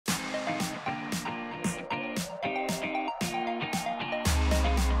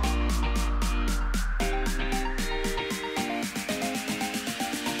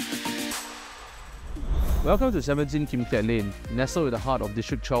Welcome to 17 Kim Kiat Lane, nestled in the heart of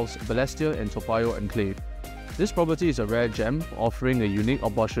District 12's Balestier and Toa Payoh enclave. This property is a rare gem, offering a unique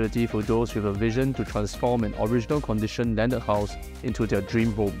opportunity for those with a vision to transform an original condition landed house into their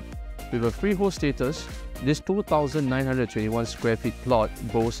dream home. With a freehold status, this 2,921 square feet plot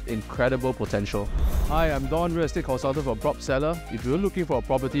boasts incredible potential. Hi, I'm Don, real estate consultant for Propseller. If you're looking for a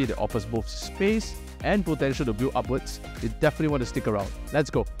property that offers both space and potential to build upwards, you definitely want to stick around. Let's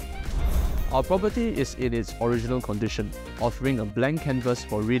go! Our property is in its original condition, offering a blank canvas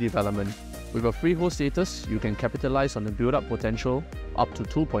for redevelopment. With a freehold status, you can capitalize on the build-up potential up to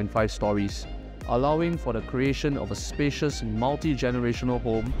 2.5 stories, allowing for the creation of a spacious multi-generational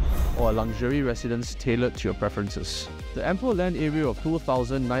home or a luxury residence tailored to your preferences. The ample land area of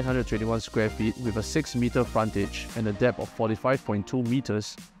 2,921 square feet with a 6-meter frontage and a depth of 45.2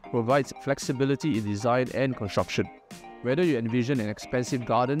 meters provides flexibility in design and construction. Whether you envision an expansive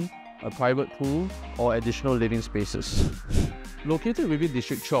garden, a private pool, or additional living spaces. Located within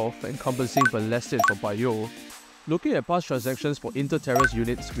District 12, encompassing Balestier and Toa Payoh, looking at past transactions for inter-terrace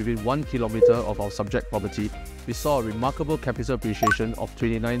units within 1 kilometer of our subject property, we saw a remarkable capital appreciation of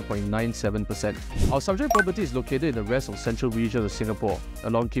 29.97%. Our subject property is located in the west of central region of Singapore,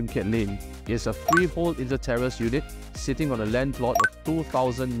 along Kim Kiat Lane. It is a freehold inter-terrace unit sitting on a land plot of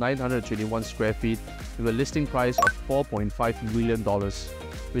 2,921 square feet with a listing price of $4.5 million.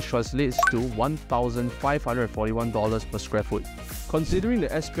 Which translates to $1,541 per square foot. Considering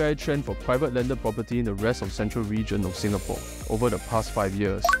the SPI trend for private landed property in the rest of central region of Singapore over the past 5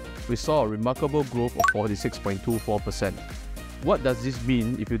 years, we saw a remarkable growth of 46.24%. What does this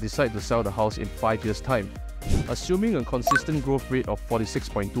mean if you decide to sell the house in 5 years' time? Assuming a consistent growth rate of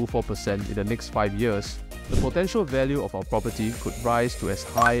 46.24% in the next 5 years, the potential value of our property could rise to as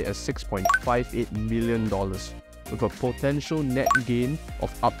high as $6.58 million. With a potential net gain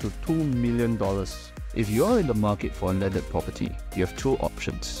of up to $2 million. If you are in the market for a landed property, you have two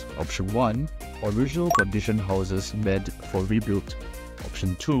options. Option 1, original condition houses meant for rebuild.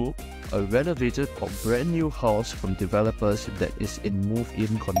 Option 2, a renovated or brand new house from developers that is in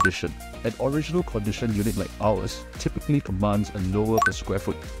move-in condition. An original condition unit like ours typically commands a lower per square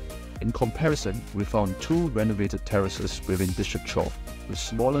foot. In comparison, we found 2 renovated terraces within District 12 with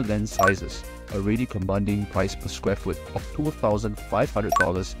smaller land sizes, already commanding price per square foot of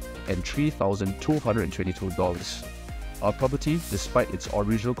 $2,500 and $3,222. Our property, despite its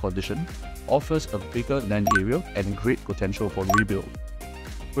original condition, offers a bigger land area and great potential for rebuild.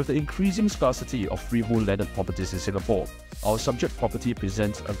 With the increasing scarcity of freehold landed properties in Singapore, our subject property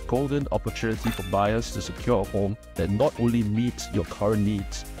presents a golden opportunity for buyers to secure a home that not only meets your current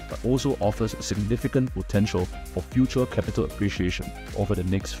needs, but also offers a significant potential for future capital appreciation over the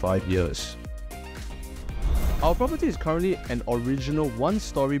next 5 years. Our property is currently an original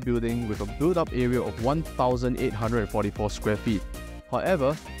 1-story building with a built-up area of 1,844 square feet.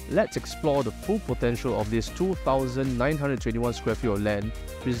 However, let's explore the full potential of this 2,921 square feet of land,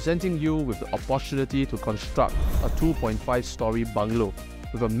 presenting you with the opportunity to construct a 2.5-story bungalow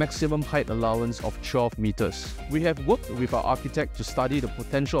with a maximum height allowance of 12 meters. We have worked with our architect to study the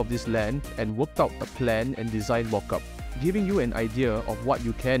potential of this land and worked out a plan and design mock-up, giving you an idea of what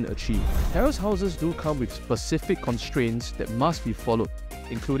you can achieve. Terrace houses do come with specific constraints that must be followed,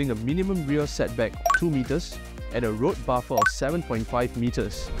 including a minimum rear setback of 2 meters and a road buffer of 7.5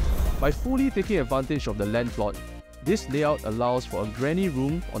 meters. By fully taking advantage of the land plot, this layout allows for a granny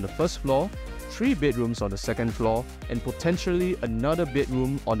room on the first floor, 3 bedrooms on the second floor, and potentially another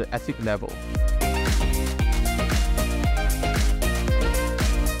bedroom on the attic level.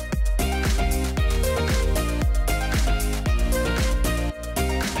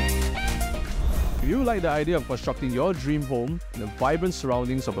 If you like the idea of constructing your dream home in the vibrant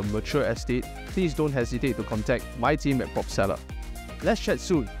surroundings of a mature estate, please don't hesitate to contact my team at Propseller. Let's chat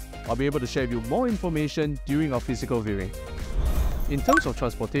soon. I'll be able to share with you more information during our physical viewing. In terms of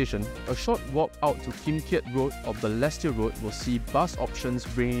transportation, a short walk out to Kim Kiat Road or Balestier Road will see bus options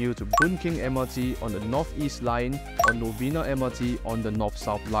bringing you to Boon Keng MRT on the North-East line or Novena MRT on the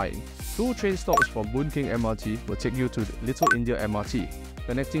North-South line. 2 train stops from Boon Keng MRT will take you to the Little India MRT,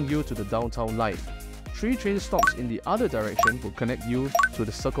 connecting you to the downtown line. 3 train stops in the other direction will connect you to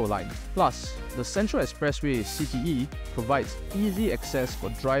the Circle Line. Plus, the Central Expressway CTE provides easy access for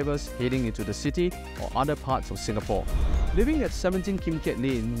drivers heading into the city or other parts of Singapore. Living at 17 Kim Kiat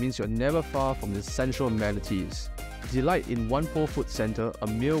Lane means you're never far from the central amenities. Delight in Whampoa Food Centre, a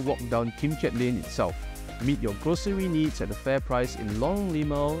mere walk down Kim Kiat Lane itself. Meet your grocery needs at the FairPrice in Lorong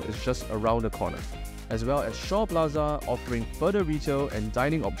Limau is just around the corner, as well as Shaw Plaza offering further retail and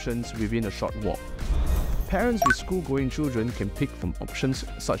dining options within a short walk. Parents with school-going children can pick from options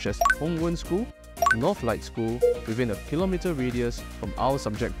such as Hong Wen School, North Light School, within a kilometre radius from our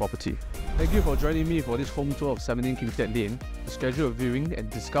subject property. Thank you for joining me for this home tour of 17 Kingsted Lane. To schedule a viewing and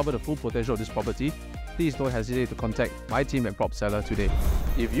discover the full potential of this property, please don't hesitate to contact my team at Propseller today.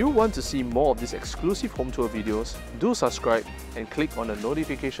 If you want to see more of these exclusive home tour videos, do subscribe and click on the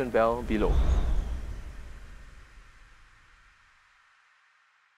notification bell below.